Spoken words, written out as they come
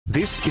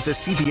This is a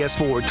CBS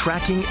 4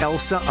 Tracking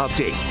Elsa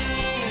update.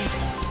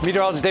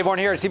 Meteorologist Dave Warren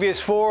here at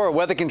CBS 4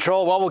 Weather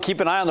Control. Well, we'll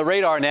keep an eye on the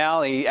radar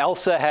now. The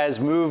Elsa has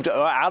moved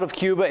out of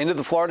Cuba into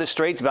the Florida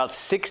Straits, about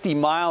 60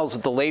 miles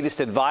with the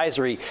latest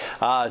advisory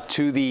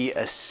to the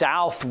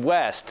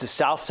southwest,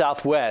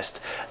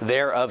 south-southwest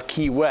there of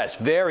Key West.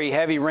 Very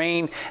heavy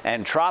rain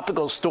and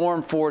tropical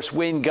storm force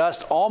wind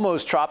gust,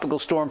 almost tropical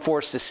storm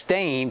force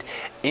sustained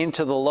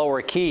into the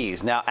lower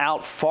Keys. Now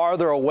out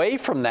farther away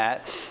from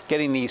that,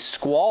 getting these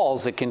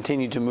squalls that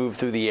continue to move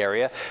through the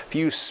area. A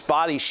few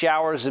spotty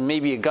showers and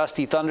maybe a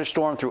gusty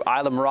thunderstorm through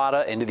Isla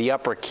Mirada into the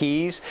upper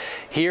Keys.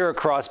 Here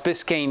across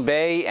Biscayne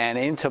Bay and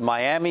into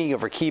Miami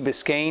over Key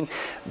Biscayne.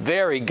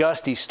 Very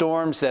gusty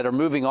storms that are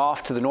moving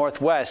off to the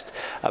northwest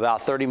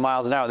about 30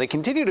 miles an hour. They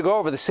continue to go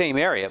over the same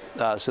area,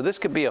 so this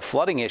could be a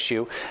flooding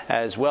issue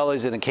as well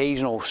as an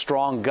occasional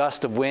strong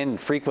gust of wind,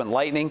 frequent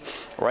lightning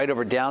right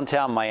over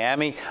downtown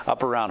Miami,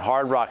 up around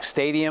Hard Rock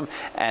Stadium.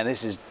 And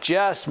this is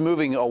just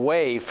moving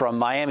away from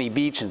Miami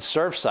Beach and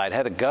Surfside.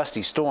 Had a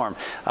gusty storm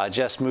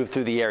just moved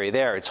through the area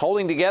there. It's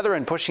holding together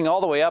and pushing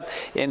all the way up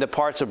into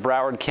parts of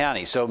Broward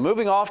County. So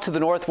moving off to the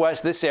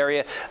northwest, this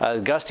area,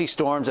 gusty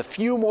storms, a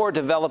few more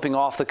developing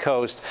off the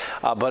coast,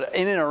 but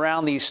in and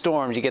around these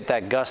storms, you get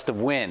that gust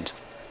of wind.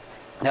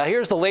 Now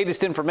here's the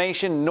latest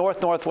information.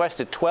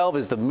 North-northwest at 12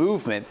 is the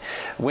movement.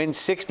 Wind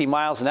 60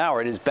 miles an hour.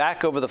 It is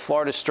back over the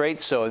Florida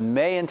Straits, so it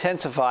may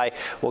intensify.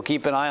 We'll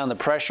keep an eye on the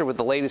pressure with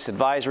the latest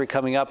advisory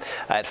coming up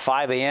at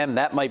 5 a.m.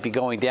 That might be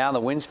going down. The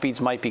wind speeds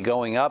might be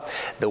going up.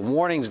 The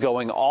warnings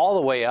going all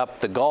the way up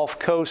the Gulf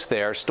Coast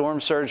there.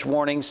 Storm surge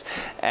warnings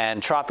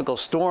and tropical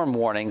storm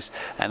warnings.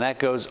 And that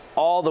goes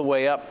all the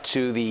way up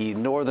to the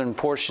northern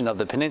portion of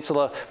the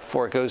peninsula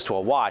before it goes to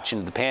a watch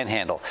into the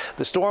Panhandle.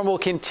 The storm will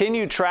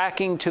continue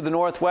tracking to the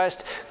northwest,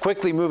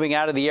 quickly moving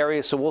out of the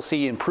area, so we'll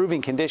see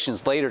improving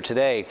conditions later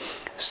today.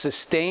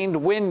 Sustained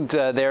wind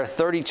there,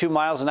 32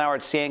 miles an hour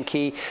at Sand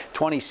Key,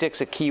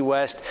 26 at Key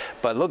West.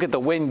 But look at the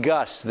wind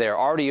gusts there,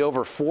 already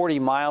over 40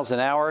 miles an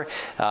hour,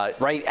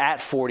 right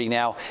at 40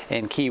 now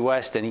in Key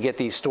West. And you get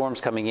these storms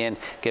coming in,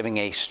 giving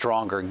a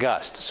stronger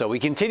gust. So we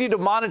continue to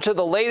monitor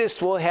the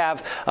latest. We'll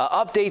have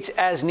updates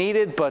as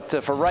needed.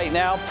 But for right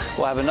now,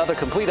 we'll have another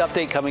complete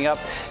update coming up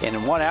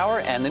in 1 hour.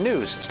 And the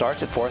news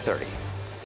starts at 4:30.